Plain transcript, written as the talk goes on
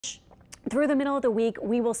Through the middle of the week,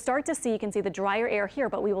 we will start to see, you can see the drier air here,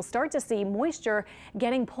 but we will start to see moisture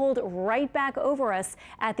getting pulled right back over us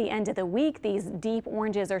at the end of the week. These deep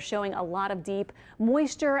oranges are showing a lot of deep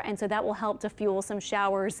moisture, and so that will help to fuel some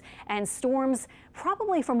showers and storms.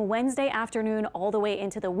 Probably from Wednesday afternoon all the way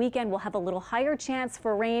into the weekend, we'll have a little higher chance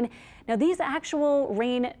for rain. Now, these actual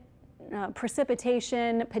rain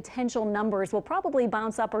precipitation potential numbers will probably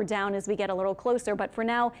bounce up or down as we get a little closer, but for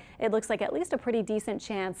now it looks like at least a pretty decent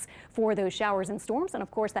chance for those showers and storms, and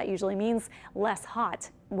of course that usually means less hot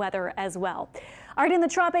weather as well. All right, in the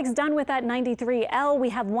tropics, done with that 93L, we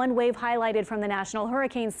have one wave highlighted from the National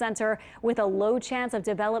Hurricane Center with a low chance of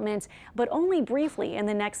development, but only briefly in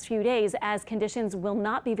the next few days as conditions will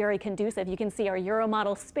not be very conducive. You can see our Euro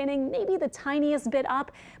model spinning maybe the tiniest bit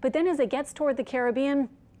up, but then as it gets toward the Caribbean,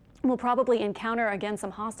 we'll probably encounter again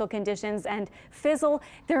some hostile conditions and fizzle.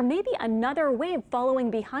 There may be another wave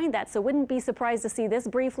following behind that, so wouldn't be surprised to see this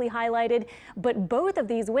briefly highlighted. But both of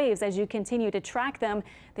these waves, as you continue to track them,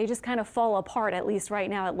 they just kind of fall apart, at least right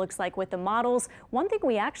now it looks like with the models. One thing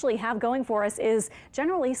we actually have going for us is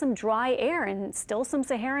generally some dry air and still some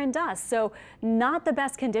Saharan dust. So not the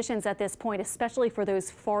best conditions at this point, especially for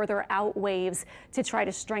those farther out waves to try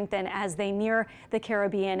to strengthen as they near the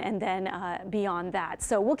Caribbean and then beyond that.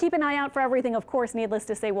 So we'll keep an eye out for everything. Of course, needless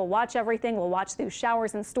to say, we'll watch everything. We'll watch those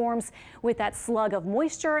showers and storms with that slug of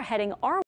moisture heading our